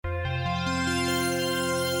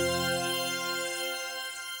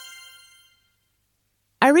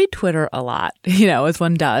read Twitter a lot, as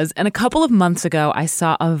one does. And a couple of months ago, I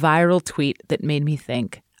saw a viral tweet that made me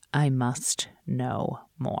think, I must know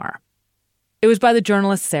more. It was by the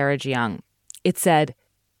journalist Sarah Jiang. It said,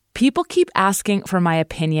 "People keep asking for my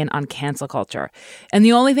opinion on cancel culture. And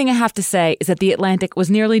the only thing I have to say is that The Atlantic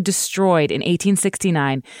was nearly destroyed in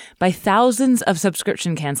 1869 by thousands of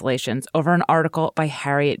subscription cancellations over an article by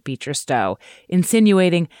Harriet Beecher Stowe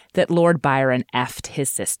insinuating that Lord Byron effed his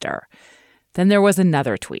sister." Then there was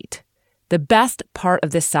another tweet. The best part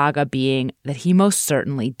of this saga being that he most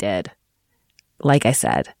certainly did. Like I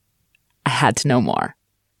said, I had to know more.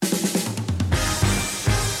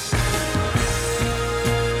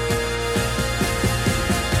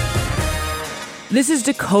 This is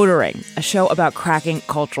Decodering, a show about cracking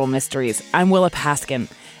cultural mysteries. I'm Willa Paskin.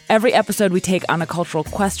 Every episode we take on a cultural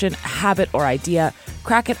question, habit, or idea,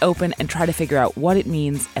 crack it open, and try to figure out what it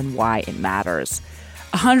means and why it matters.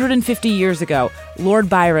 150 years ago, Lord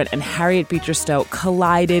Byron and Harriet Beecher Stowe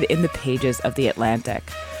collided in the pages of The Atlantic.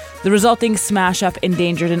 The resulting smash-up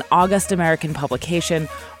endangered an august American publication,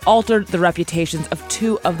 altered the reputations of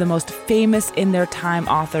two of the most famous in their time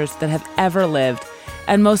authors that have ever lived,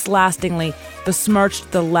 and most lastingly,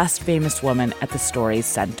 besmirched the less famous woman at the story's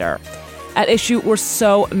center. At issue were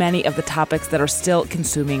so many of the topics that are still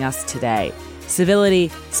consuming us today: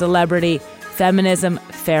 civility, celebrity, feminism,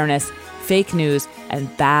 fairness, fake news,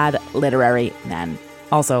 and bad literary men.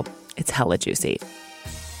 Also, it's hella juicy.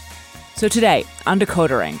 So today, on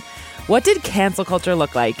Decodering, what did cancel culture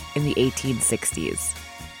look like in the 1860s?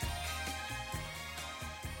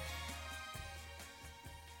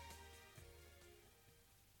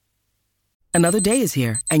 Another day is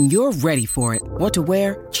here, and you're ready for it. What to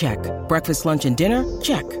wear? Check. Breakfast, lunch, and dinner?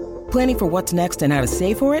 Check. Planning for what's next and how to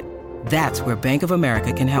save for it? That's where Bank of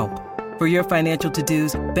America can help. For your financial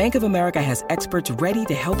to-dos, Bank of America has experts ready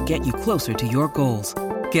to help get you closer to your goals.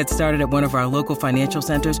 Get started at one of our local financial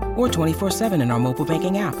centers or 24/7 in our mobile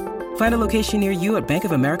banking app. Find a location near you at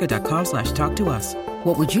bankofamerica.com/talktous.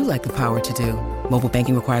 What would you like the power to do? Mobile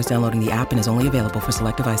banking requires downloading the app and is only available for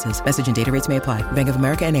select devices. Message and data rates may apply. Bank of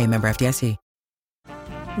America N.A., member FDIC.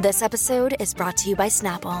 This episode is brought to you by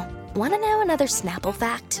Snapple. Want to know another Snapple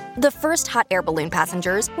fact? The first hot air balloon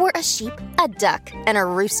passengers were a sheep, a duck, and a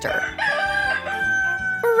rooster.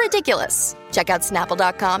 Ridiculous. Check out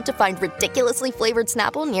Snapple.com to find ridiculously flavored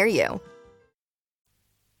Snapple near you.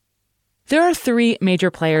 There are three major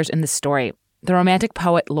players in this story: the romantic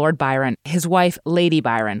poet Lord Byron, his wife Lady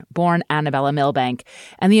Byron, born Annabella Milbank,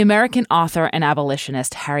 and the American author and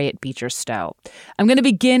abolitionist Harriet Beecher Stowe. I'm going to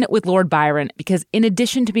begin with Lord Byron because in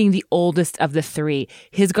addition to being the oldest of the three,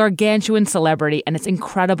 his gargantuan celebrity and its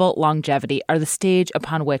incredible longevity are the stage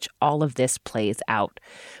upon which all of this plays out.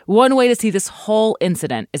 One way to see this whole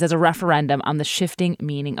incident is as a referendum on the shifting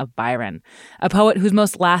meaning of Byron, a poet whose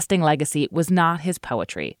most lasting legacy was not his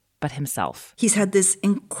poetry, but himself. He's had this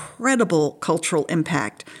incredible cultural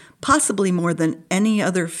impact, possibly more than any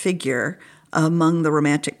other figure among the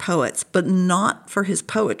Romantic poets, but not for his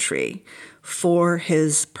poetry, for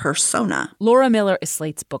his persona. Laura Miller is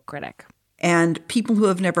Slate's book critic. And people who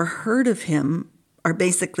have never heard of him are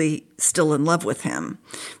basically still in love with him,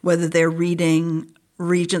 whether they're reading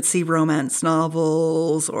Regency romance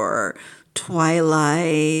novels or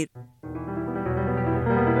Twilight.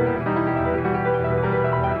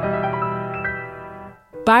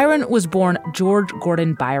 Byron was born George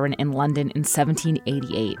Gordon Byron in London in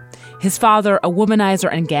 1788. His father, a womanizer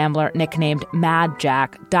and gambler nicknamed Mad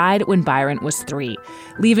Jack, died when Byron was 3,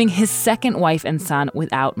 leaving his second wife and son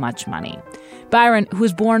without much money. Byron, who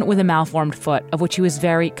was born with a malformed foot, of which he was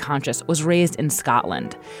very conscious, was raised in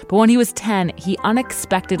Scotland. But when he was 10, he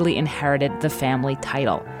unexpectedly inherited the family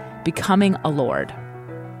title, becoming a lord.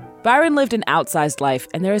 Byron lived an outsized life,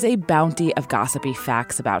 and there is a bounty of gossipy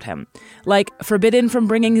facts about him. Like, forbidden from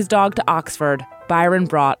bringing his dog to Oxford, Byron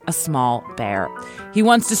brought a small bear. He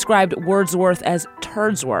once described Wordsworth as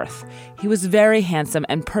Turdsworth. He was very handsome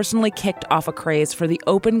and personally kicked off a craze for the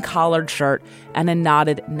open-collared shirt and a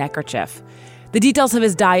knotted neckerchief. The details of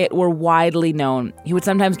his diet were widely known. He would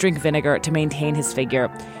sometimes drink vinegar to maintain his figure.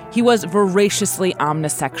 He was voraciously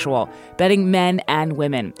omnisexual, betting men and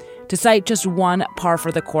women. To cite just one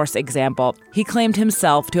par-for-the-course example, he claimed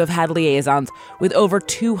himself to have had liaisons with over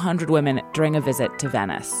 200 women during a visit to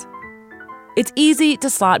Venice. It's easy to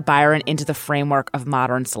slot Byron into the framework of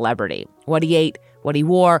modern celebrity: what he ate, what he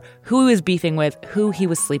wore, who he was beefing with, who he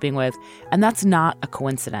was sleeping with, and that's not a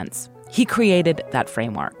coincidence. He created that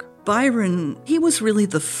framework. Byron, he was really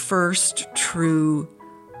the first true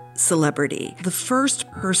celebrity, the first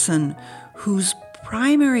person whose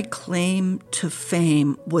primary claim to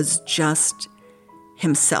fame was just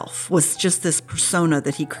himself, was just this persona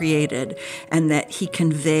that he created and that he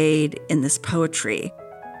conveyed in this poetry.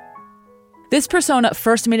 This persona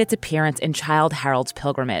first made its appearance in Childe Harold's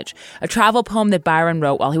Pilgrimage, a travel poem that Byron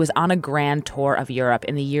wrote while he was on a grand tour of Europe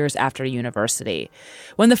in the years after university.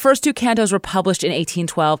 When the first two cantos were published in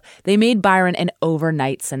 1812, they made Byron an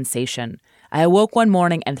overnight sensation. I awoke one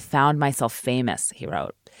morning and found myself famous, he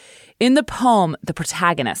wrote. In the poem, the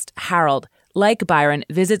protagonist, Harold, like Byron,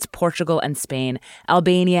 visits Portugal and Spain,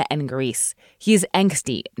 Albania and Greece. He is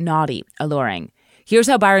angsty, naughty, alluring. Here's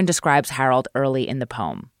how Byron describes Harold early in the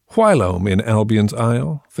poem. Whilome in Albion's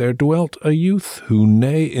isle there dwelt a youth who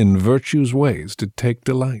ne in virtue's ways did take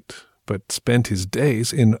delight, but spent his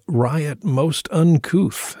days in riot most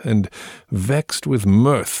uncouth, and vexed with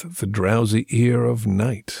mirth the drowsy ear of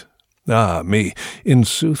night. Ah me, in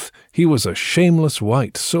sooth, he was a shameless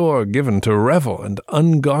wight, sore given to revel and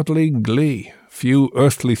ungodly glee. Few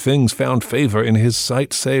earthly things found favour in his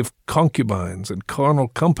sight save concubines and carnal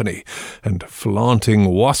company, and flaunting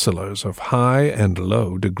wassailers of high and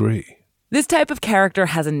low degree. This type of character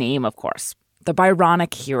has a name, of course. The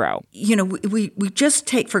Byronic hero. You know, we just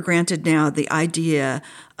take for granted now the idea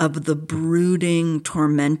of the brooding,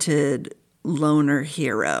 tormented loner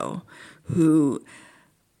hero who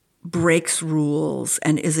breaks rules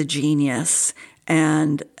and is a genius,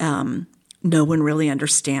 and no one really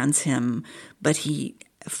understands him, but he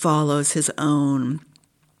follows his own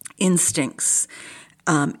instincts,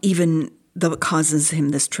 even though it causes him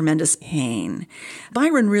this tremendous pain.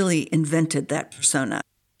 Byron really invented that persona.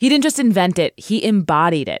 He didn't just invent it, he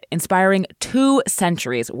embodied it, inspiring 2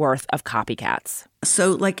 centuries worth of copycats.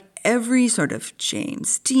 So like every sort of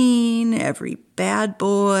James Dean, every bad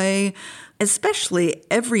boy, especially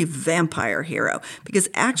every vampire hero, because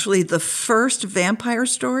actually the first vampire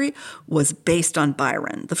story was based on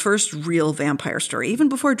Byron. The first real vampire story, even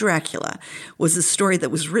before Dracula, was a story that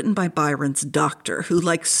was written by Byron's doctor, who,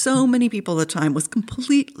 like so many people at the time, was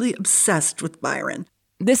completely obsessed with Byron.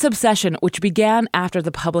 This obsession, which began after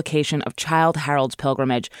the publication of Childe Harold's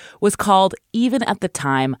Pilgrimage, was called, even at the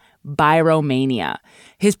time, Byromania.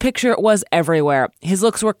 His picture was everywhere. His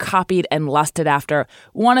looks were copied and lusted after.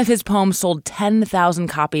 One of his poems sold 10,000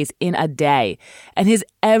 copies in a day, and his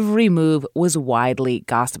every move was widely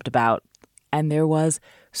gossiped about. And there was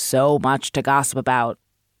so much to gossip about.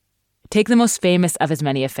 Take the most famous of his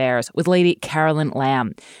many affairs with Lady Caroline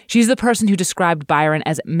Lamb. She's the person who described Byron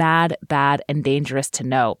as mad, bad, and dangerous to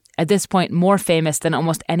know, at this point more famous than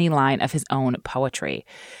almost any line of his own poetry.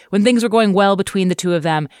 When things were going well between the two of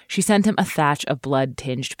them, she sent him a thatch of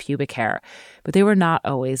blood-tinged pubic hair, but they were not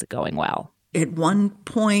always going well. At one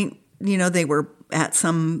point, you know, they were at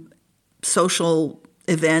some social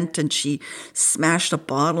event and she smashed a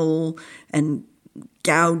bottle and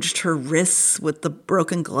gouged her wrists with the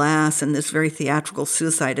broken glass in this very theatrical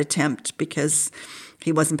suicide attempt because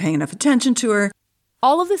he wasn't paying enough attention to her.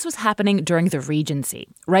 All of this was happening during the Regency,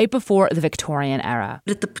 right before the Victorian era.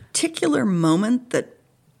 At the particular moment that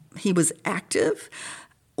he was active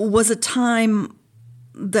was a time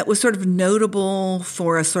that was sort of notable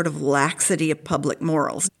for a sort of laxity of public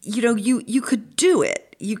morals. You know, you could do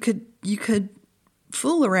it. You could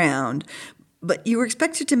fool around, but you were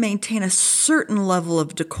expected to maintain a certain level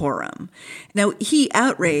of decorum. Now, he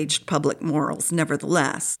outraged public morals,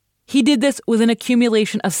 nevertheless. He did this with an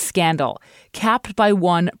accumulation of scandal, capped by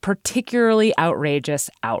one particularly outrageous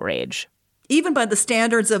outrage. Even by the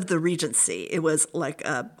standards of the Regency, it was like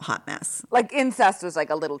a hot mess. Like incest was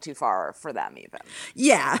like a little too far for them, even.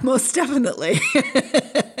 Yeah, most definitely.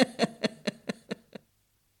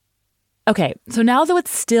 Okay, so now though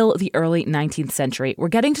it's still the early 19th century, we're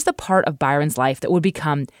getting to the part of Byron's life that would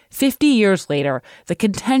become, 50 years later, the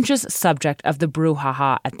contentious subject of the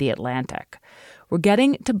brouhaha at the Atlantic. We're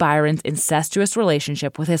getting to Byron's incestuous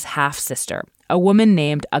relationship with his half-sister, a woman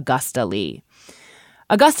named Augusta Leigh.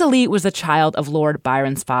 Augusta Leigh was the child of Lord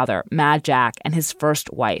Byron's father, Mad Jack, and his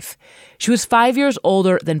first wife. She was 5 years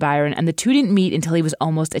older than Byron, and the two didn't meet until he was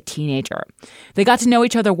almost a teenager. They got to know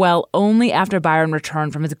each other well only after Byron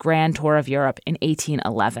returned from his grand tour of Europe in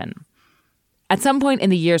 1811. At some point in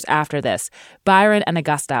the years after this, Byron and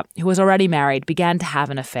Augusta, who was already married, began to have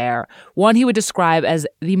an affair, one he would describe as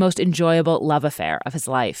the most enjoyable love affair of his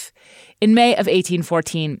life. In May of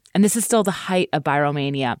 1814, and this is still the height of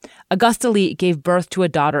Byromania, Augusta Leigh gave birth to a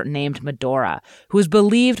daughter named Medora, who was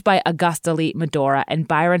believed by Augusta Leigh Medora and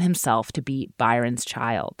Byron himself to be Byron's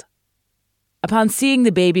child. Upon seeing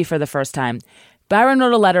the baby for the first time, Byron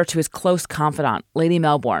wrote a letter to his close confidant, Lady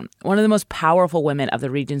Melbourne, one of the most powerful women of the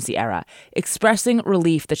Regency era, expressing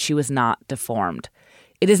relief that she was not deformed.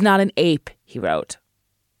 "It is not an ape," he wrote.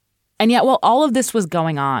 And yet, while all of this was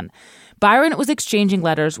going on, Byron was exchanging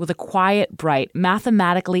letters with a quiet, bright,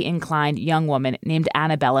 mathematically inclined young woman named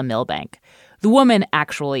Annabella Milbank. The woman,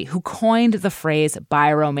 actually, who coined the phrase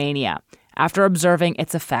Byromania after observing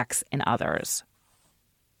its effects in others.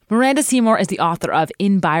 Miranda Seymour is the author of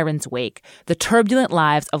In Byron's Wake, The Turbulent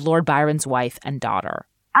Lives of Lord Byron's Wife and Daughter.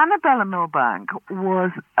 Annabella Milbank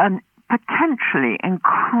was an potentially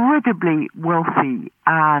incredibly wealthy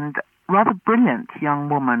and rather brilliant young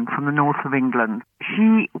woman from the north of England.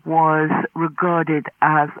 She was regarded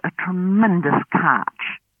as a tremendous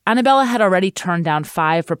catch. Annabella had already turned down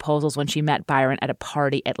 5 proposals when she met Byron at a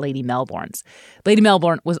party at Lady Melbourne's. Lady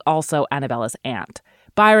Melbourne was also Annabella's aunt.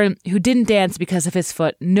 Byron, who didn't dance because of his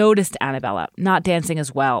foot, noticed Annabella, not dancing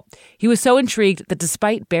as well. He was so intrigued that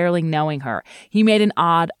despite barely knowing her, he made an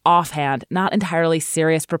odd, offhand, not entirely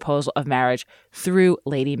serious proposal of marriage through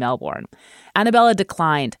Lady Melbourne. Annabella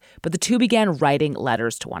declined, but the two began writing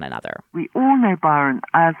letters to one another. We all know Byron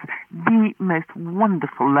as the most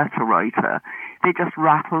wonderful letter writer. They just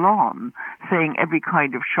rattle on, saying every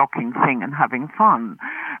kind of shocking thing and having fun.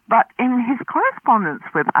 But in his correspondence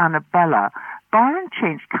with Annabella, Byron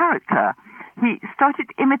changed character. He started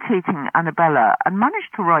imitating Annabella and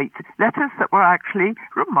managed to write letters that were actually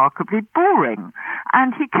remarkably boring.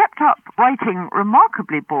 And he kept up writing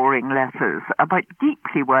remarkably boring letters about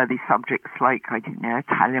deeply worthy subjects like,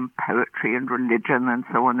 Italian poetry and religion and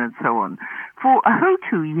so on, for a whole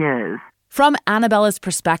 2 years. From Annabella's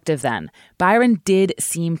perspective, then, Byron did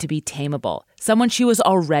seem to be tameable, someone she was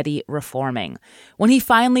already reforming. When he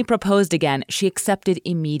finally proposed again, she accepted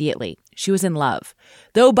immediately. She was in love.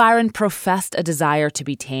 Though Byron professed a desire to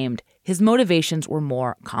be tamed, his motivations were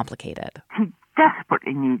more complicated. He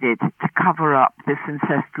desperately needed to cover up this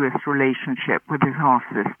incestuous relationship with his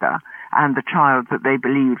half-sister and the child that they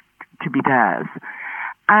believed to be theirs.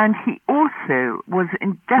 And he also was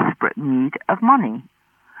in desperate need of money.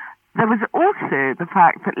 There was also the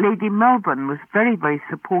fact that Lady Melbourne was very, very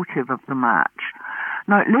supportive of the match.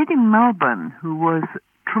 Now, Lady Melbourne, who was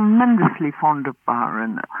tremendously fond of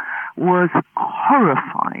Byron, was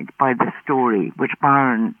horrified by the story, which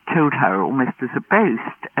Byron told her almost as a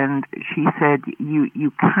boast. And she said,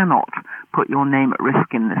 you cannot put your name at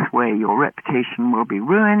risk in this way. Your reputation will be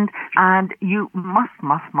ruined, and you must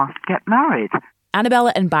get married.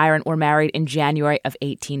 Annabella and Byron were married in January of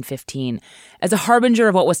 1815. As a harbinger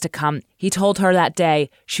of what was to come, he told her that day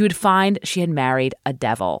she would find she had married a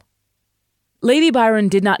devil. Lady Byron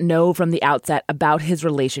did not know from the outset about his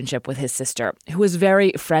relationship with his sister, who was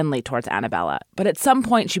very friendly towards Annabella, but at some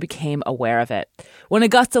point she became aware of it. When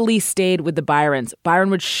Augusta Leigh stayed with the Byrons, Byron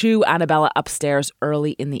would shoo Annabella upstairs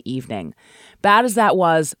early in the evening. Bad as that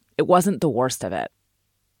was, it wasn't the worst of it.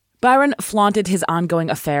 Byron flaunted his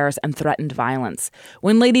ongoing affairs and threatened violence.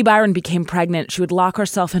 When Lady Byron became pregnant, she would lock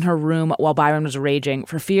herself in her room while Byron was raging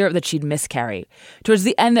for fear that she'd miscarry. Towards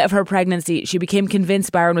the end of her pregnancy, she became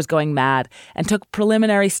convinced Byron was going mad and took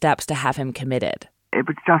preliminary steps to have him committed. It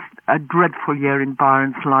was just a dreadful year in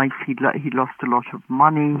Byron's life. He'd lost a lot of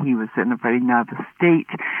money. He was in a very nervous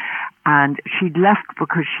state. And she'd left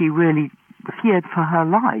because she really feared for her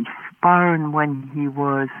life. Byron, when he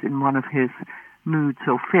was in one of his moods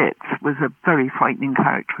or fits, was a very frightening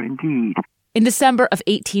character indeed. In December of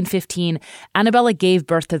 1815, Annabella gave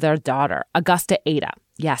birth to their daughter, Augusta Ada.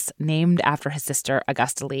 Yes, named after his sister,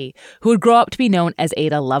 Augusta Leigh, who would grow up to be known as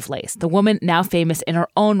Ada Lovelace, the woman now famous in her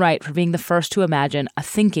own right for being the first to imagine a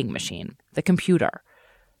thinking machine, the computer.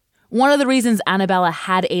 One of the reasons Annabella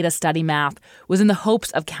had Ada study math was in the hopes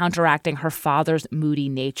of counteracting her father's moody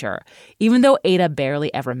nature, even though Ada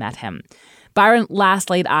barely ever met him. Byron last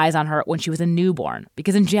laid eyes on her when she was a newborn,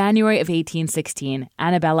 because in January of 1816,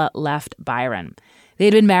 Annabella left Byron. They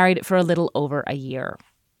had been married for a little over a year.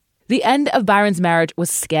 The end of Byron's marriage was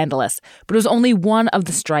scandalous, but it was only one of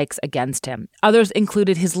the strikes against him. Others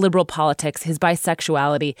included his liberal politics, his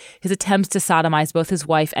bisexuality, his attempts to sodomize both his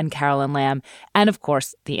wife and Caroline Lamb, and of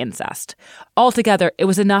course, the incest. Altogether, it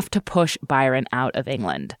was enough to push Byron out of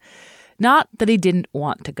England. Not that he didn't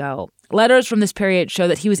want to go. Letters from this period show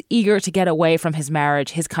that he was eager to get away from his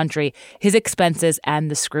marriage, his country, his expenses,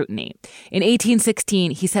 and the scrutiny. In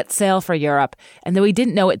 1816, he set sail for Europe, and though he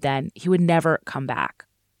didn't know it then, he would never come back.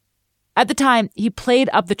 At the time, he played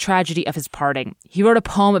up the tragedy of his parting. He wrote a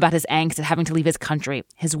poem about his angst at having to leave his country,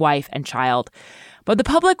 his wife, and child. But the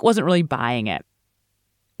public wasn't really buying it.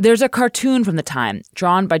 There's a cartoon from the time,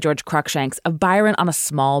 drawn by George Cruikshanks, of Byron on a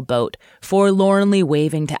small boat, forlornly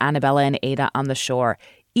waving to Annabella and Ada on the shore,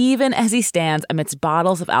 even as he stands amidst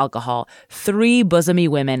bottles of alcohol, 3 bosomy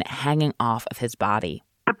women hanging off of his body.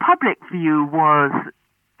 The public view was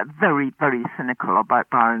very, very cynical about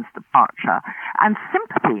Byron's departure, and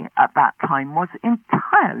sympathy at that time was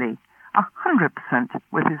entirely 100%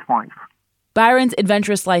 with his wife. Byron's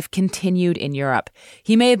adventurous life continued in Europe.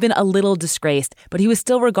 He may have been a little disgraced, but he was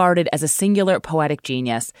still regarded as a singular poetic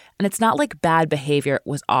genius, and it's not like bad behavior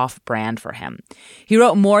was off-brand for him. He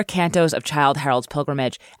wrote more cantos of Childe Harold's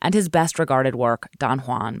Pilgrimage and his best-regarded work, Don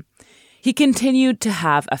Juan. He continued to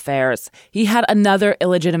have affairs. He had another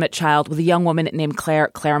illegitimate child with a young woman named Claire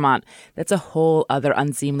Clairmont. That's a whole other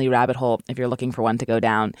unseemly rabbit hole if you're looking for one to go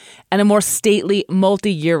down. And a more stately,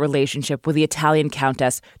 multi-year relationship with the Italian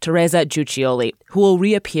Countess Teresa Guiccioli, who will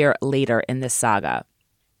reappear later in this saga.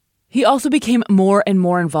 He also became more and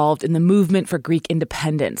more involved in the movement for Greek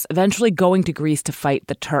independence, eventually going to Greece to fight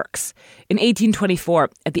the Turks. In 1824,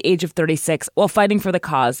 at the age of 36, while fighting for the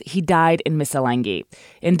cause, he died in Missolonghi.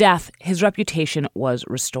 In death, his reputation was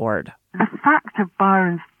restored. The fact of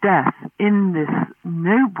Byron's death in this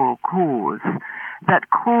noble cause that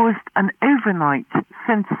caused an overnight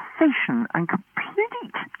sensation and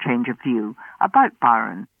complete change of view about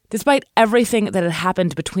Byron. Despite everything that had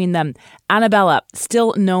happened between them, Annabella,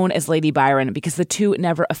 still known as Lady Byron because the two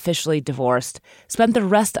never officially divorced, spent the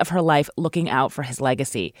rest of her life looking out for his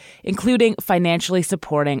legacy, including financially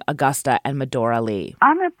supporting Augusta and Medora Lee.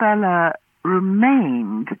 Annabella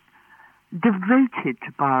remained devoted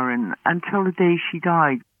to Byron until the day she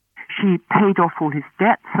died. She paid off all his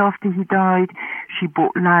debts after he died. She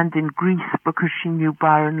bought land in Greece because she knew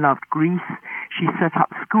Byron loved Greece. She set up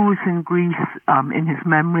schools in Greece in his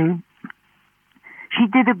memory. She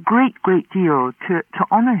did a great deal to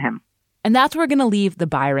honor him. And that's where we're going to leave the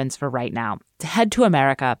Byrons for right now, to head to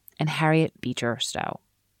America and Harriet Beecher Stowe.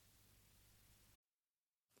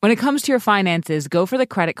 When it comes to your finances, go for the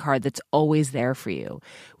credit card that's always there for you.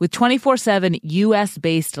 With 24/7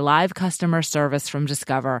 U.S.-based live customer service from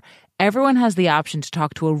Discover, everyone has the option to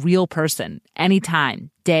talk to a real person, anytime,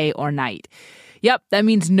 day or night. Yep, that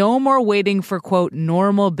means no more waiting for, quote,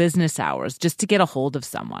 normal business hours just to get a hold of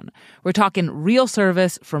someone. We're talking real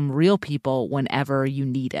service from real people whenever you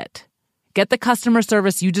need it. Get the customer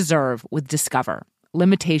service you deserve with Discover.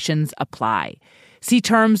 Limitations apply. See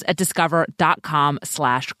terms at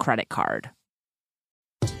discover.com/creditcard.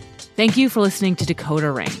 Thank you for listening to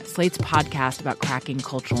Decoder Ring, Slate's podcast about cracking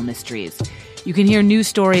cultural mysteries. You can hear new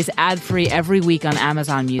stories ad-free every week on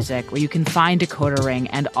Amazon Music, where you can find Decoder Ring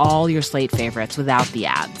and all your Slate favorites without the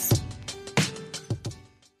ads.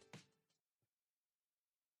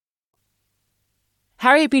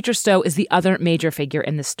 Harriet Beecher Stowe is the other major figure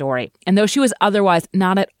in this story, and though she was otherwise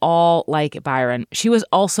not at all like Byron, she was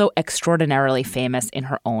also extraordinarily famous in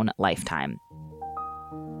her own lifetime.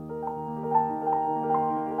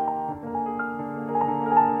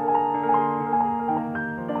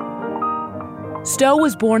 Stowe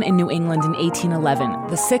was born in New England in 1811,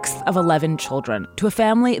 the sixth of 11 children, to a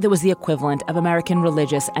family that was the equivalent of American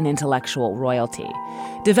religious and intellectual royalty.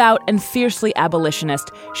 Devout and fiercely abolitionist,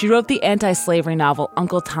 she wrote the anti-slavery novel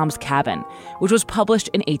Uncle Tom's Cabin, which was published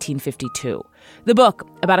in 1852. The book,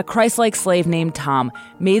 about a Christ-like slave named Tom,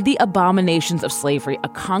 made the abominations of slavery a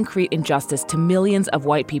concrete injustice to millions of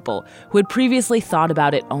white people who had previously thought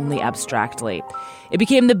about it only abstractly. It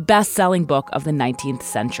became the best-selling book of the 19th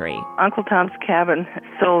century. Uncle Tom's Cabin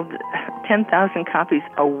sold 10,000 copies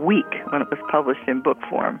a week when it was published in book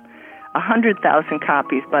form. 100,000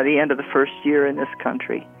 copies by the end of the first year in this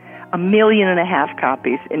country. 1.5 million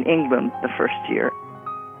copies in England the first year.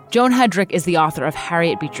 Joan Hedrick is the author of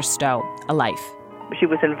Harriet Beecher Stowe, A Life. She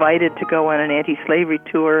was invited to go on an anti-slavery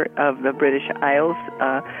tour of the British Isles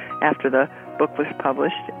after the book was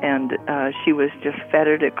published, and she was just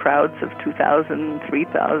feted at crowds of 2,000,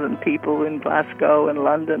 3,000 people in Glasgow and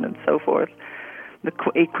London and so forth. The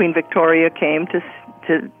Queen Victoria came to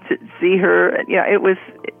see her.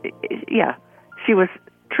 She was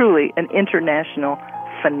truly an international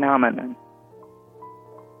phenomenon.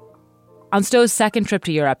 On Stowe's second trip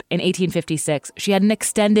to Europe in 1856, she had an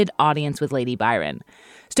extended audience with Lady Byron.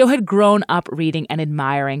 Stowe had grown up reading and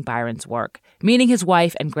admiring Byron's work. Meeting his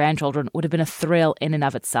wife and grandchildren would have been a thrill in and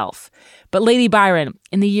of itself. But Lady Byron,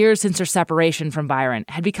 in the years since her separation from Byron,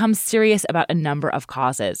 had become serious about a number of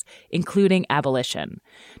causes, including abolition.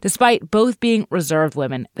 Despite both being reserved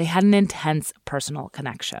women, they had an intense personal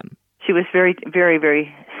connection. She was very, very,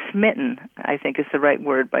 very smitten, I think is the right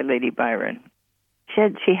word, by Lady Byron.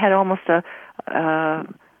 She had almost a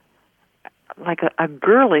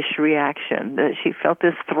girlish reaction. That she felt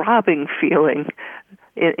this throbbing feeling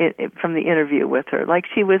from the interview with her, like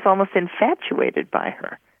she was almost infatuated by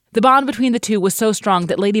her. The bond between the two was so strong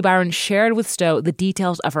that Lady Byron shared with Stowe the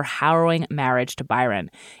details of her harrowing marriage to Byron,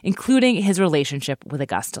 including his relationship with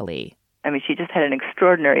Augusta Lee. I mean, she just had an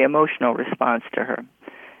extraordinary emotional response to her.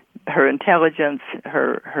 Her intelligence,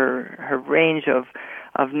 her range of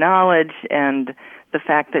of knowledge, and the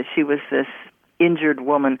fact that she was this injured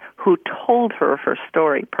woman who told her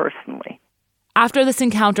story personally. After this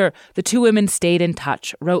encounter, the two women stayed in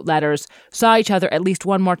touch, wrote letters, saw each other at least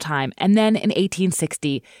one more time, and then in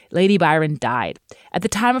 1860, Lady Byron died. At the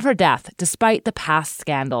time of her death, despite the past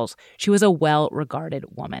scandals, she was a well-regarded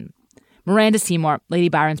woman. Miranda Seymour, Lady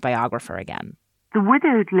Byron's biographer again. The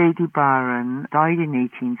widowed Lady Byron died in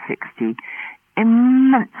 1860,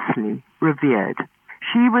 immensely revered.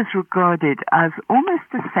 She was regarded as almost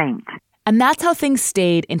a saint. And that's how things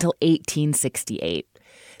stayed until 1868.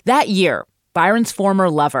 That year, Byron's former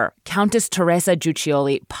lover, Countess Teresa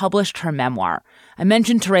Guiccioli, published her memoir. I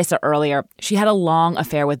mentioned Teresa earlier. She had a long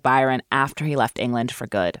affair with Byron after he left England for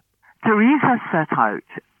good. Teresa set out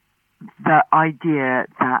the idea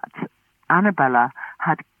that Annabella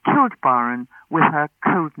had killed Byron with her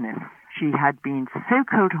coldness. She had been so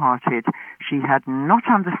cold-hearted, she had not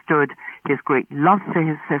understood his great love for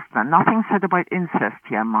his sister. Nothing said about incest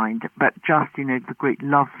here, mind, but just, the great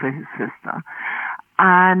love for his sister.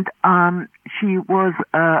 And she was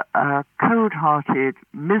a cold-hearted,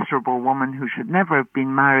 miserable woman who should never have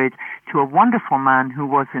been married to a wonderful man who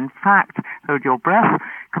was, in fact, hold your breath,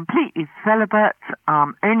 completely celibate,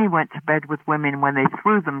 only went to bed with women when they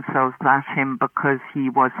threw themselves at him because he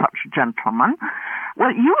was such a gentleman.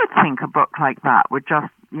 Well, you would think a book like that would just,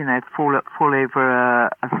 fall over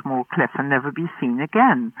a small cliff and never be seen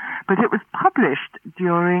again. But it was published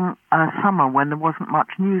during a summer when there wasn't much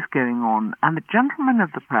news going on, and the gentlemen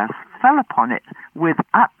of the press fell upon it with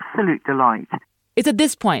absolute delight. It's at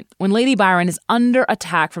this point, when Lady Byron is under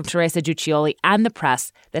attack from Teresa Guiccioli and the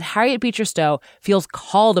press, that Harriet Beecher Stowe feels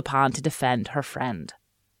called upon to defend her friend.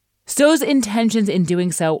 Stowe's intentions in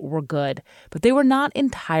doing so were good, but they were not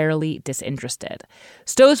entirely disinterested.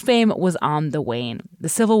 Stowe's fame was on the wane. The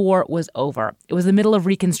Civil War was over. It was the middle of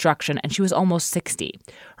Reconstruction, and she was almost 60.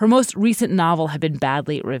 Her most recent novel had been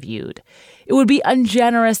badly reviewed. It would be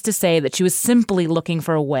ungenerous to say that she was simply looking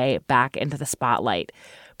for a way back into the spotlight.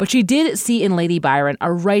 But she did see in Lady Byron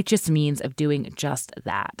a righteous means of doing just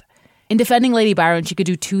that. In defending Lady Byron, she could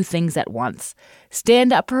do two things at once: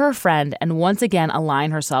 stand up for her friend and once again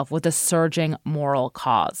align herself with a surging moral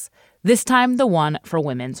cause, this time the one for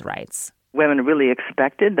women's rights. Women really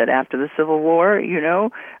expected that after the Civil War,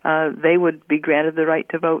 they would be granted the right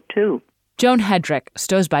to vote too. Joan Hedrick,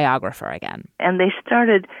 Stowe's biographer again. And they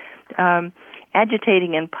started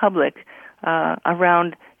agitating in public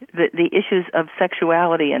around the issues of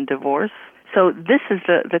sexuality and divorce. So this is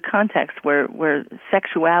the context where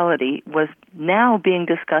sexuality was now being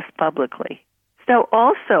discussed publicly. Stowe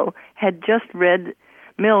also had just read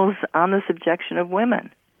Mills on the subjection of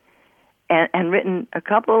women and written a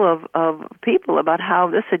couple of people about how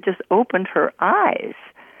this had just opened her eyes.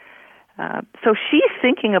 So she's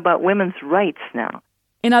thinking about women's rights now.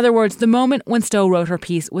 In other words, the moment when Stowe wrote her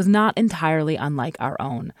piece was not entirely unlike our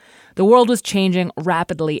own. The world was changing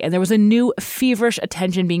rapidly, and there was a new, feverish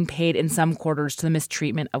attention being paid in some quarters to the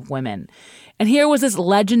mistreatment of women. And here was this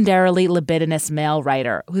legendarily libidinous male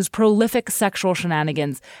writer whose prolific sexual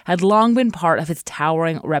shenanigans had long been part of his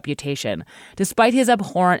towering reputation, despite his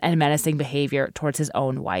abhorrent and menacing behavior towards his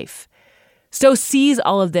own wife. Stowe sees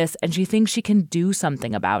all of this, and she thinks she can do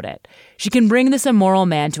something about it. She can bring this immoral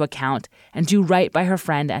man to account and do right by her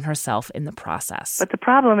friend and herself in the process. But the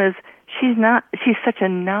problem is she's such a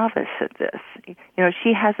novice at this.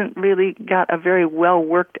 She hasn't really got a very well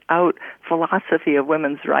worked out philosophy of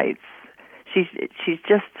women's rights. She's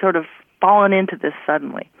just sort of fallen into this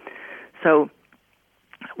suddenly. So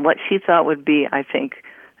what she thought would be, I think,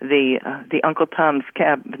 the Uncle Tom's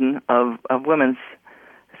Cabin of women's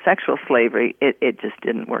sexual slavery, it just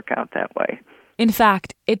didn't work out that way. In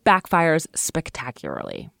fact, it backfires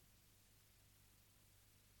spectacularly.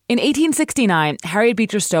 In 1869, Harriet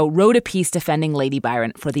Beecher Stowe wrote a piece defending Lady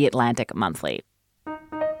Byron for The Atlantic Monthly.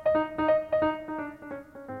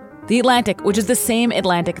 The Atlantic, which is the same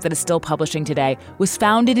Atlantic that is still publishing today, was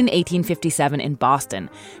founded in 1857 in Boston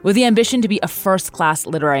with the ambition to be a first-class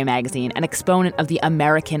literary magazine, an exponent of the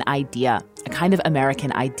American idea, a kind of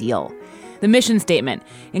American ideal. The mission statement,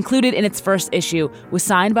 included in its first issue, was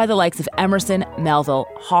signed by the likes of Emerson, Melville,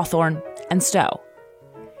 Hawthorne, and Stowe.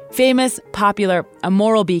 Famous, popular, a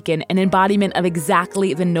moral beacon, an embodiment of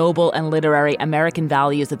exactly the noble and literary American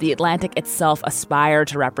values that The Atlantic itself aspired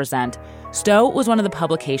to represent, Stowe was one of the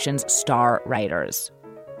publication's star writers.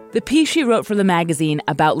 The piece she wrote for the magazine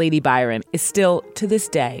about Lady Byron is still, to this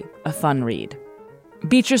day, a fun read.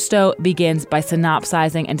 Beecher Stowe begins by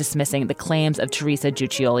synopsizing and dismissing the claims of Teresa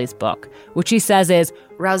Giudioli's book, which she says is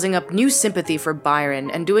rousing up new sympathy for Byron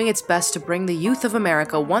and doing its best to bring the youth of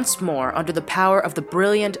America once more under the power of the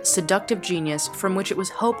brilliant, seductive genius from which it was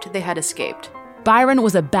hoped they had escaped. Byron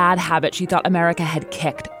was a bad habit she thought America had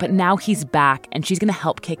kicked, but now he's back and she's going to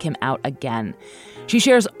help kick him out again. She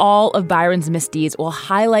shares all of Byron's misdeeds while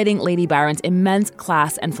highlighting Lady Byron's immense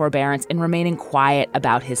class and forbearance in remaining quiet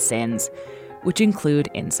about his sins, which include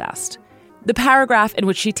incest. The paragraph in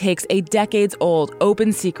which she takes a decades-old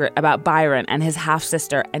open secret about Byron and his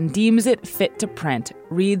half-sister and deems it fit to print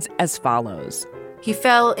reads as follows. He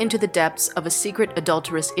fell into the depths of a secret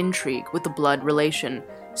adulterous intrigue with the blood relation,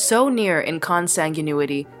 so near in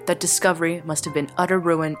consanguinity that discovery must have been utter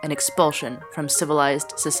ruin and expulsion from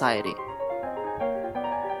civilized society.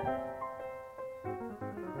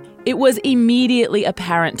 It was immediately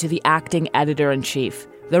apparent to the acting editor-in-chief,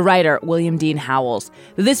 the writer, William Dean Howells,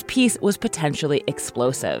 that this piece was potentially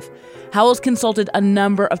explosive. Howells consulted a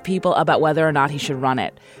number of people about whether or not he should run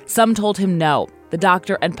it. Some told him no. The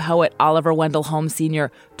doctor and poet Oliver Wendell Holmes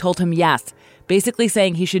Sr. told him yes, basically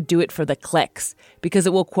saying he should do it for the clicks, because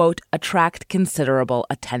it will, quote, attract considerable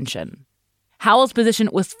attention. Howells' position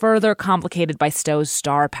was further complicated by Stowe's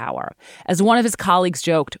star power. As one of his colleagues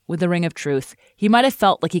joked, with the ring of truth, he might have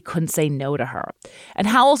felt like he couldn't say no to her. And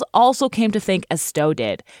Howells also came to think, as Stowe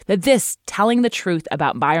did, that this, telling the truth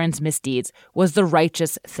about Byron's misdeeds, was the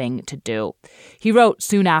righteous thing to do. He wrote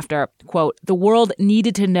soon after, quote, the world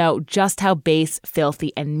needed to know just how base,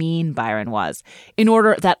 filthy, and mean Byron was, in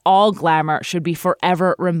order that all glamour should be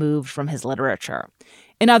forever removed from his literature.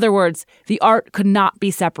 In other words, the art could not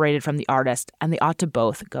be separated from the artist, and they ought to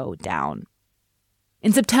both go down.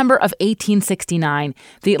 In September of 1869,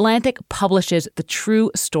 The Atlantic publishes the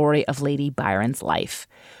true story of Lady Byron's life.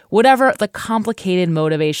 Whatever the complicated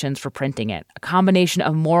motivations for printing it, a combination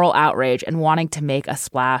of moral outrage and wanting to make a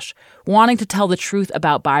splash, wanting to tell the truth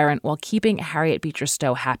about Byron while keeping Harriet Beecher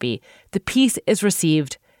Stowe happy, the piece is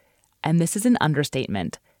received, and this is an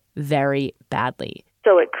understatement, very badly.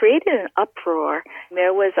 So it created an uproar.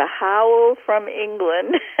 There was a howl from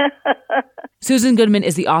England. Susan Goodman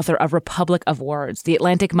is the author of Republic of Words, The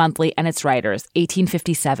Atlantic Monthly and its Writers,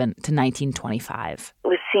 1857 to 1925. It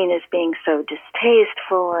was seen as being so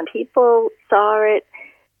distasteful, and people saw it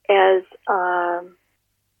as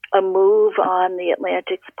a move on the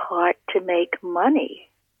Atlantic's part to make money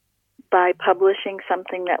by publishing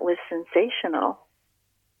something that was sensational.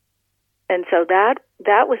 And so that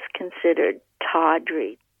was considered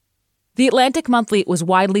tawdry. The Atlantic Monthly was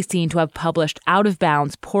widely seen to have published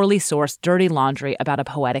out-of-bounds, poorly sourced dirty laundry about a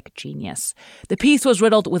poetic genius. The piece was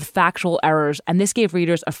riddled with factual errors, and this gave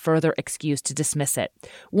readers a further excuse to dismiss it.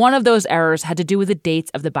 One of those errors had to do with the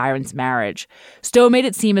dates of the Byron's marriage. Stowe made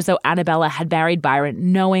it seem as though Annabella had married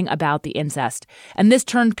Byron knowing about the incest, and this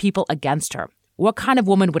turned people against her. What kind of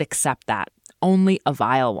woman would accept that? Only a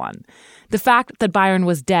vile one. The fact that Byron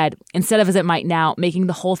was dead, instead of as it might now, making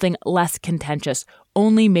the whole thing less contentious,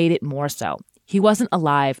 only made it more so. He wasn't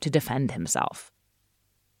alive to defend himself.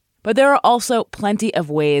 But there are also plenty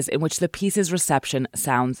of ways in which the piece's reception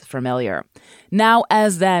sounds familiar. Now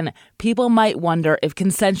as then, people might wonder if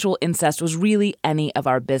consensual incest was really any of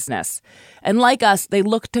our business. And like us, they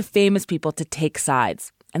looked to famous people to take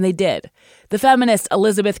sides. And they did. The feminist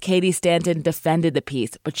Elizabeth Cady Stanton defended the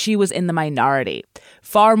piece, but she was in the minority.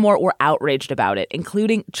 Far more were outraged about it,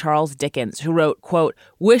 including Charles Dickens, who wrote, quote,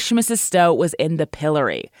 "Wish Mrs. Stowe was in the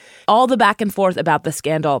pillory." All the back and forth about the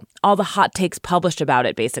scandal, all the hot takes published about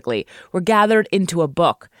it, basically, were gathered into a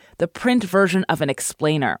book, the print version of an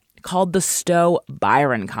explainer, called the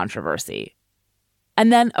Stowe-Byron controversy.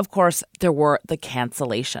 And then, of course, there were the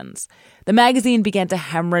cancellations. The magazine began to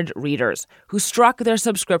hemorrhage readers who struck their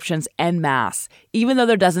subscriptions en masse, even though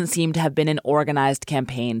there doesn't seem to have been an organized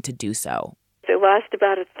campaign to do so. They lost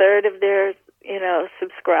about a third of their,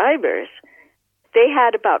 subscribers. They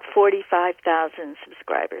had about 45,000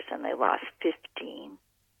 subscribers, and they lost 15.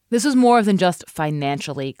 This was more than just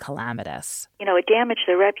financially calamitous. It damaged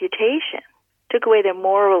their reputation, took away their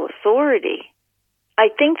moral authority. I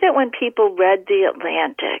think that when people read The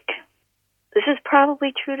Atlantic, this is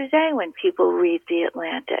probably true today when people read The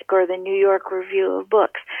Atlantic or the New York Review of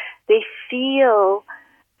Books, they feel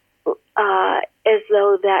as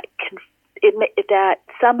though that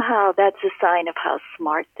somehow that's a sign of how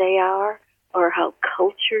smart they are or how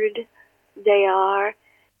cultured they are.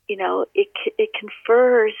 It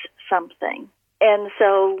confers something. And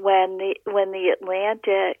so when the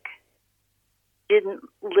Atlantic didn't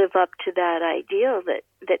live up to that ideal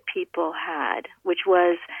that people had, which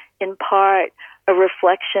was in part a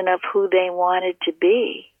reflection of who they wanted to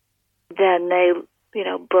be, then they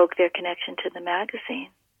broke their connection to the magazine.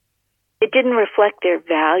 It didn't reflect their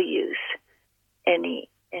values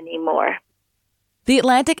anymore. The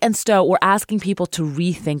Atlantic and Stowe were asking people to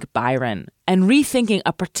rethink Byron, and rethinking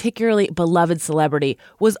a particularly beloved celebrity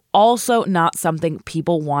was also not something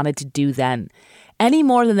people wanted to do then, any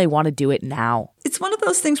more than they want to do it now. It's one of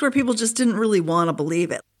those things where people just didn't really want to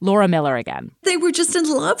believe it. Laura Miller again. They were just in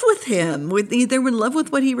love with him. They were in love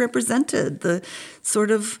with what he represented, the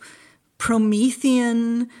sort of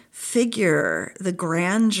Promethean figure, the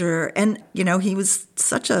grandeur. And, he was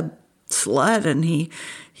such a slut, and he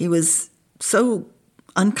was so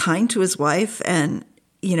unkind to his wife, and,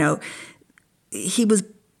 he was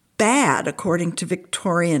bad according to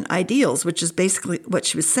Victorian ideals, which is basically what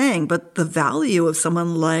she was saying. But the value of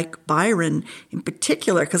someone like Byron in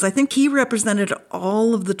particular, because I think he represented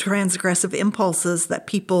all of the transgressive impulses that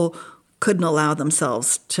people couldn't allow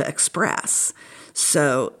themselves to express.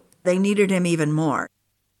 So they needed him even more.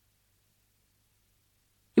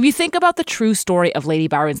 If you think about the true story of Lady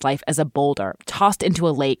Byron's life as a boulder tossed into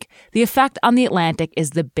a lake, the effect on the Atlantic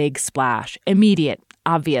is the big splash, immediate,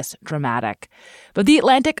 obvious, dramatic. But the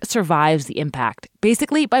Atlantic survives the impact,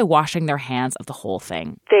 basically by washing their hands of the whole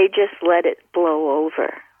thing. They just let it blow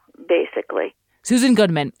over, basically. Susan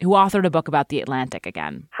Goodman, who authored a book about the Atlantic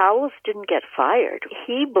again. Howells didn't get fired.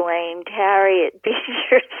 He blamed Harriet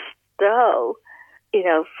Beecher Stowe,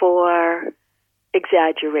 for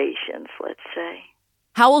exaggerations, let's say.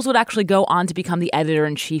 Howells would actually go on to become the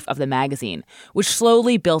editor-in-chief of the magazine, which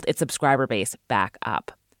slowly built its subscriber base back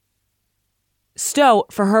up. Stowe,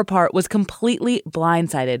 for her part, was completely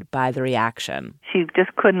blindsided by the reaction. She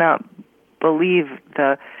just could not believe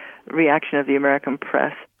the reaction of the American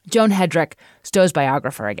press. Joan Hedrick, Stowe's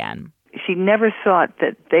biographer again. She never thought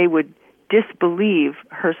that they would disbelieve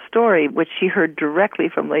her story, which she heard directly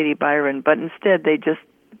from Lady Byron, but instead they just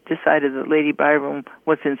decided that Lady Byron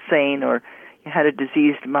was insane or had a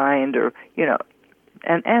diseased mind, or,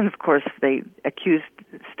 and of course they accused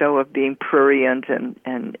Stowe of being prurient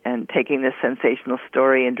and taking this sensational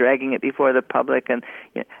story and dragging it before the public. And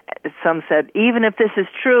some said, even if this is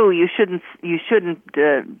true, you shouldn't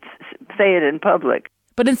say it in public.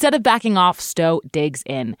 But instead of backing off, Stowe digs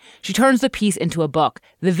in. She turns the piece into a book,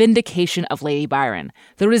 The Vindication of Lady Byron.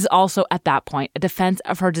 There is also, at that point, a defense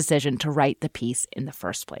of her decision to write the piece in the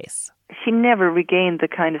first place. She never regained the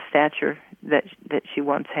kind of stature that she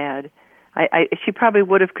once had. She probably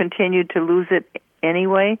would have continued to lose it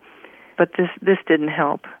anyway, but this didn't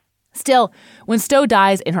help. Still, when Stowe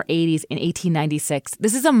dies in her 80s in 1896,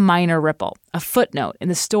 this is a minor ripple, a footnote in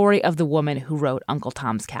the story of the woman who wrote Uncle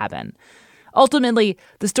Tom's Cabin. Ultimately,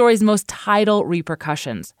 the story's most tidal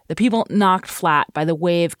repercussions, the people knocked flat by the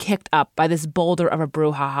wave kicked up by this boulder of a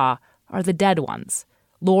brouhaha, are the dead ones,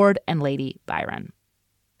 Lord and Lady Byron.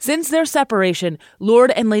 Since their separation,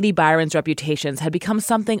 Lord and Lady Byron's reputations had become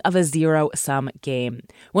something of a zero-sum game.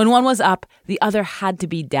 When one was up, the other had to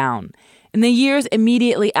be down. In the years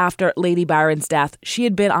immediately after Lady Byron's death, she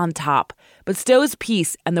had been on top, but Stowe's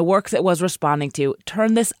piece and the works it was responding to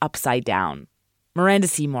turned this upside down. Miranda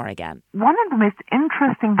Seymour again. One of the most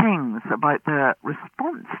interesting things about the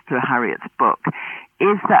response to Harriet's book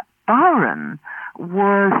is that Byron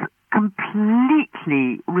was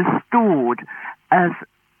completely restored as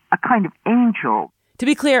a kind of angel. To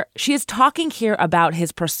be clear, she is talking here about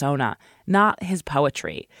his persona, not his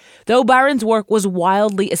poetry. Though Byron's work was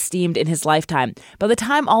wildly esteemed in his lifetime, by the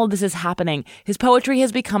time all of this is happening, his poetry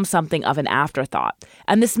has become something of an afterthought.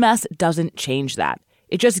 And this mess doesn't change that.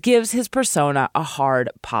 It just gives his persona a hard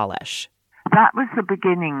polish. That was the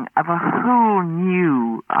beginning of a whole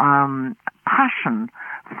new passion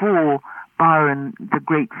for Byron, the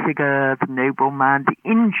great figure, the nobleman, the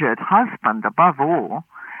injured husband, above all,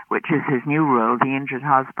 which is his new role, the injured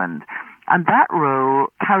husband. And that role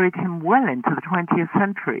carried him well into the 20th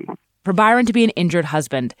century. For Byron to be an injured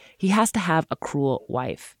husband, he has to have a cruel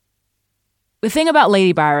wife. The thing about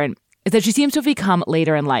Lady Byron is that she seems to have become,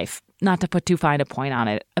 later in life, not to put too fine a point on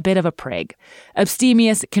it, a bit of a prig.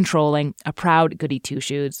 Abstemious, controlling, a proud goody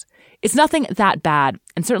two-shoes. It's nothing that bad,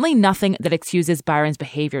 and certainly nothing that excuses Byron's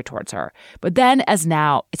behavior towards her. But then, as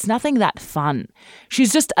now, it's nothing that fun.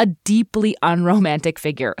 She's just a deeply unromantic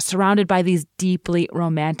figure, surrounded by these deeply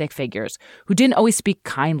romantic figures who didn't always speak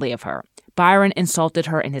kindly of her. Byron insulted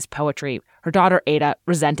her in his poetry. Her daughter Ada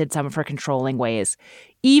resented some of her controlling ways,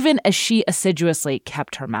 even as she assiduously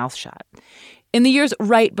kept her mouth shut. In the years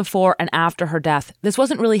right before and after her death, this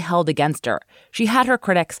wasn't really held against her. She had her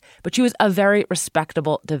critics, but she was a very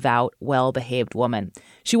respectable, devout, well-behaved woman.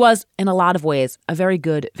 She was, in a lot of ways, a very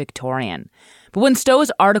good Victorian. But when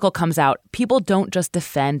Stowe's article comes out, people don't just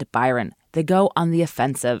defend Byron. they go on the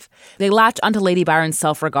offensive. They latch onto Lady Byron's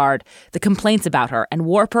self-regard, the complaints about her, and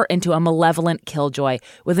warp her into a malevolent killjoy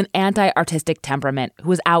with an anti-artistic temperament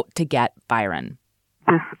who is out to get Byron.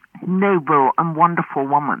 This noble and wonderful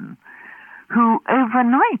woman who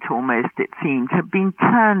overnight almost, it seemed, had been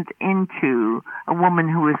turned into a woman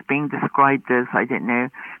who was being described as, I don't know,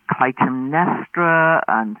 Clytemnestra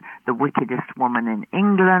and the wickedest woman in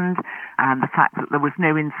England, and the fact that there was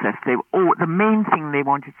no incest. The main thing they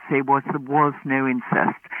wanted to say was there was no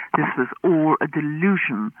incest. This was all a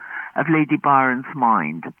delusion of Lady Byron's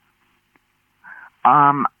mind.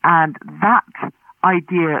 And that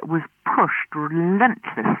idea was pushed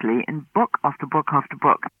relentlessly in book after book after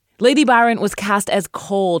book. Lady Byron was cast as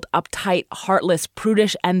cold, uptight, heartless,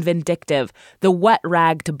 prudish, and vindictive, the wet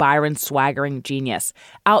rag to Byron's swaggering genius,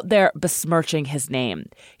 out there besmirching his name.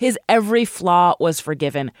 His every flaw was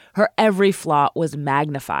forgiven, her every flaw was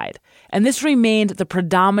magnified. And this remained the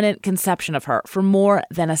predominant conception of her for more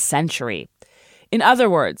than a century. In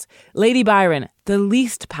other words, Lady Byron, the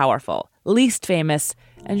least powerful, least famous,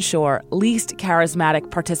 and sure, least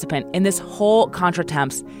charismatic participant in this whole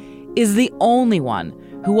contretemps, is the only one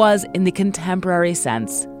who was, in the contemporary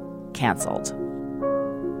sense, canceled.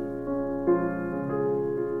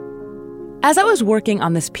 As I was working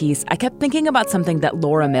on this piece, I kept thinking about something that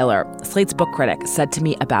Laura Miller, Slate's book critic, said to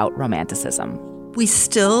me about Romanticism. We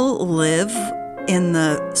still live in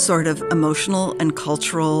the sort of emotional and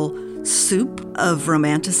cultural soup of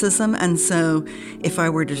Romanticism, and so if I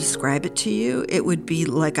were to describe it to you, it would be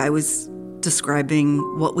like I was describing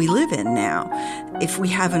what we live in now. If we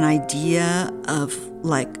have an idea of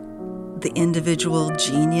like the individual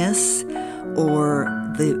genius or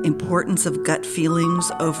the importance of gut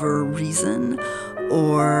feelings over reason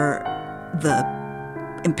or the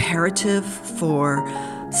imperative for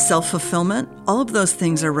self-fulfillment, all of those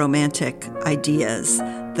things are romantic ideas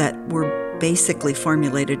that were basically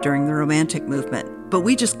formulated during the Romantic movement. But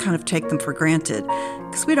we just kind of take them for granted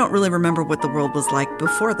because we don't really remember what the world was like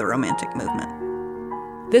before the Romantic movement.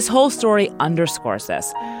 This whole story underscores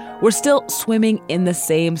this. We're still swimming in the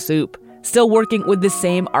same soup, still working with the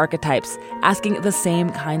same archetypes, asking the same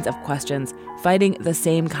kinds of questions, fighting the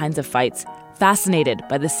same kinds of fights, fascinated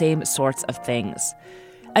by the same sorts of things.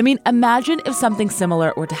 I mean, imagine if something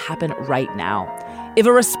similar were to happen right now. If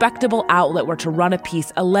a respectable outlet were to run a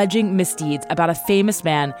piece alleging misdeeds about a famous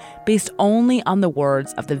man based only on the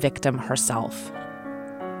words of the victim herself.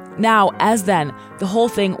 Now, as then, the whole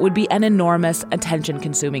thing would be an enormous,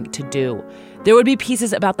 attention-consuming to-do. There would be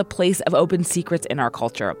pieces about the place of open secrets in our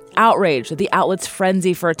culture, outrage that the outlet's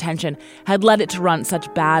frenzy for attention had led it to run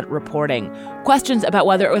such bad reporting, questions about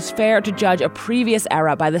whether it was fair to judge a previous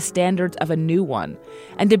era by the standards of a new one,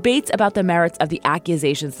 and debates about the merits of the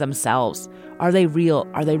accusations themselves. Are they real?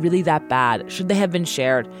 Are they really that bad? Should they have been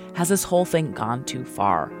shared? Has this whole thing gone too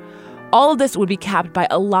far? All of this would be capped by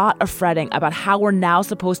a lot of fretting about how we're now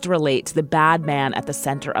supposed to relate to the bad man at the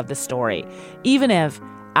center of the story, even if,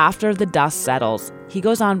 after the dust settles, he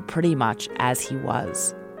goes on pretty much as he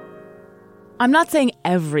was. I'm not saying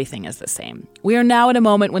everything is the same. We are now at a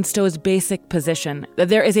moment when Stowe's basic position, that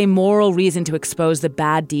there is a moral reason to expose the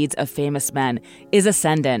bad deeds of famous men, is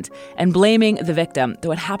ascendant, and blaming the victim,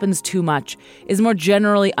 though it happens too much, is more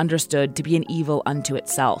generally understood to be an evil unto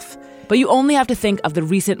itself. But you only have to think of the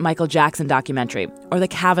recent Michael Jackson documentary or the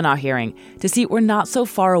Kavanaugh hearing to see we're not so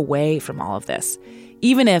far away from all of this.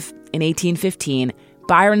 Even if, in 1815,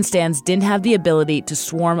 Byron stans didn't have the ability to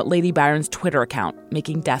swarm Lady Byron's Twitter account,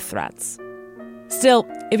 making death threats. Still,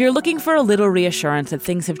 if you're looking for a little reassurance that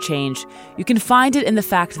things have changed, you can find it in the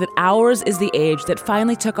fact that ours is the age that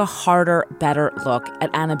finally took a harder, better look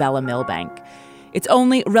at Annabella Milbank. It's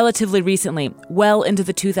only relatively recently, well into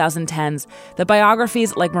the 2010s, that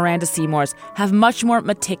biographies like Miranda Seymour's have much more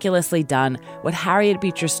meticulously done what Harriet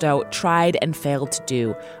Beecher Stowe tried and failed to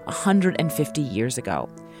do 150 years ago.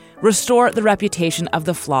 Restore the reputation of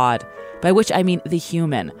the flawed, by which I mean the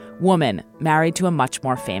human, woman married to a much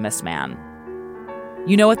more famous man.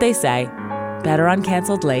 You know what they say, better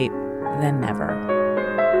uncanceled late than never.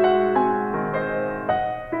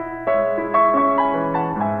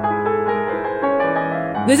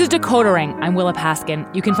 This is Decoder Ring. I'm Willa Paskin.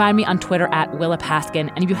 You can find me on Twitter at Willa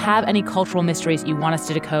Paskin. And if you have any cultural mysteries you want us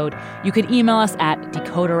to decode, you can email us at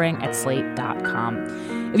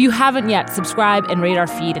decodering@slate.com. If you haven't yet, subscribe and rate our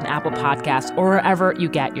feed in Apple Podcasts or wherever you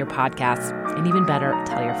get your podcasts. And even better,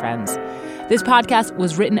 tell your friends. This podcast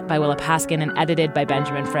was written by Willa Paskin and edited by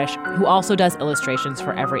Benjamin Frisch, who also does illustrations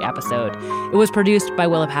for every episode. It was produced by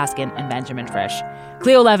Willa Paskin and Benjamin Frisch.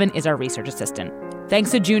 Cleo Levin is our research assistant.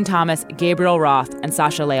 Thanks to June Thomas, Gabriel Roth, and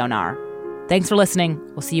Sasha Leonar. Thanks for listening.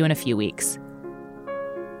 We'll see you in a few weeks.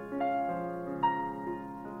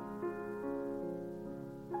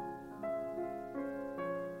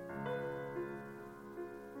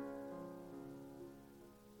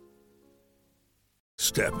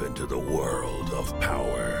 Step into the world of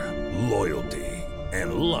power, loyalty,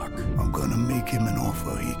 and luck. I'm gonna make him an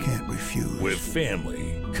offer he can't refuse. With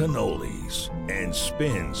family, cannolis, and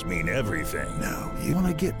spins mean everything. Now, you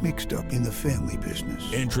wanna get mixed up in the family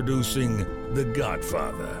business. Introducing The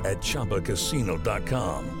Godfather at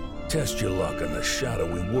ChumbaCasino.com. Test your luck in the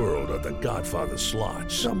shadowy world of The Godfather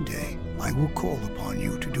slot. Someday, I will call upon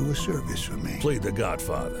you to do a service for me. Play The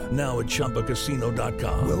Godfather, now at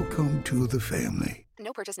ChumbaCasino.com. Welcome to the family.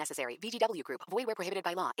 No purchase necessary. VGW Group. Void where prohibited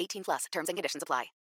by law. 18+. Terms and conditions apply.